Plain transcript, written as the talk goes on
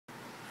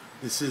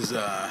This is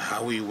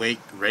how we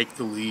rake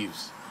the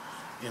leaves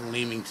in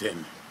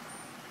Leamington.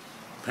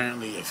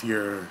 Apparently, if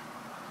you're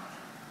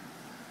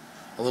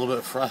a little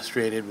bit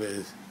frustrated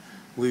with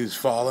leaves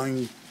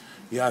falling,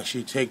 you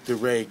actually take the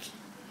rake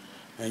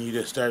and you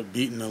just start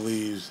beating the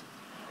leaves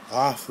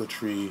off the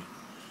tree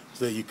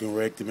so that you can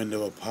rake them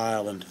into a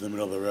pile into the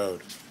middle of the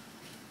road.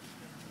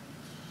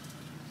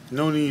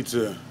 No need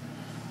to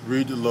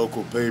read the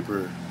local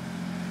paper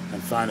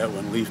and find out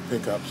when leaf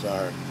pickups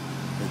are,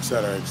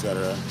 etc.,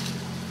 etc.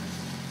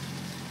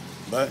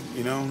 But,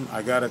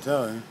 I gotta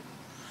tell you,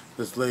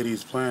 this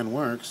lady's plan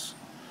works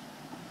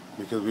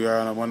because we are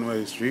on a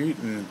one-way street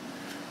and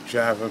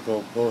traffic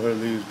will pull her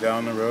leaves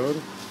down the road,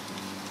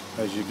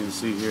 as you can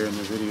see here in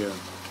the video.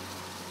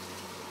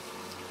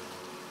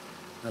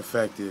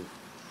 Effective.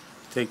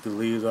 Take the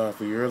leaves off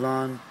of your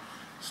lawn,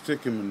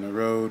 stick them in the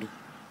road,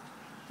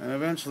 and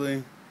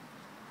eventually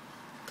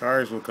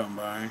cars will come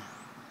by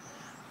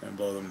and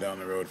blow them down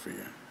the road for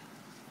you.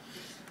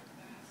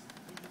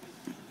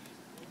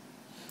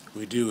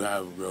 We do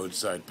have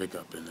roadside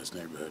pickup in this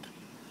neighborhood,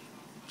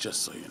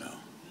 just so you know.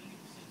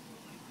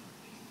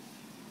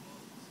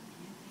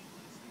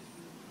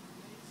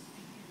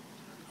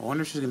 I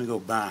wonder if she's going to go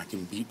back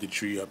and beat the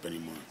tree up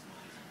anymore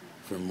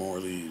for more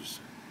leaves.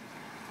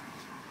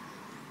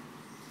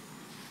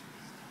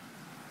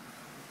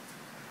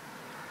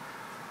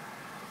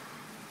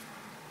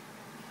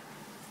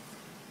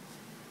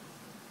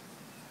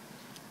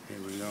 Here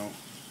we go,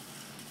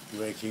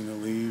 raking the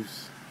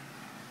leaves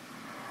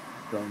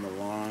from the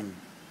lawn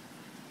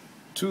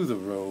to the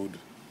road,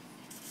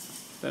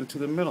 then to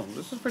the middle.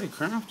 This is pretty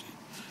crafty.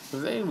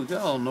 If they would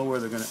all know where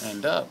they're going to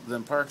end up,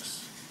 then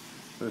Parks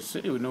for the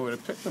city would know where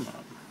to pick them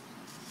up.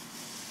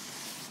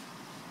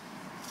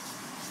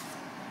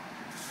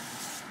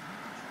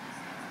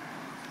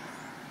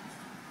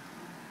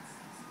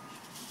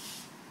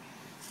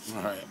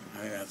 Alright, I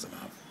think that's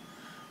enough.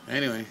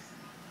 Anyway,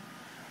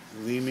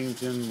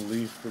 Leamington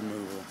leaf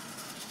removal.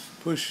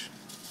 Push,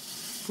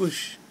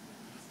 push,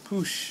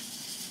 push,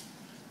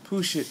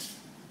 push it.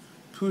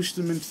 Push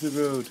them into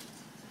the road.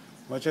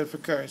 Watch out for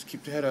cars.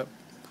 Keep your head up.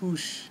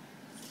 Push.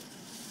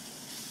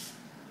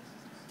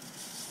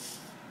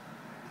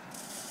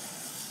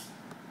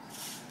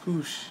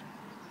 Push.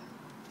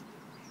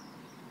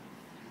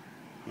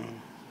 Oh.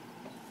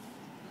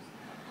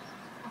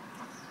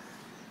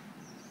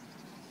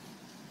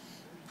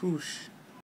 Push.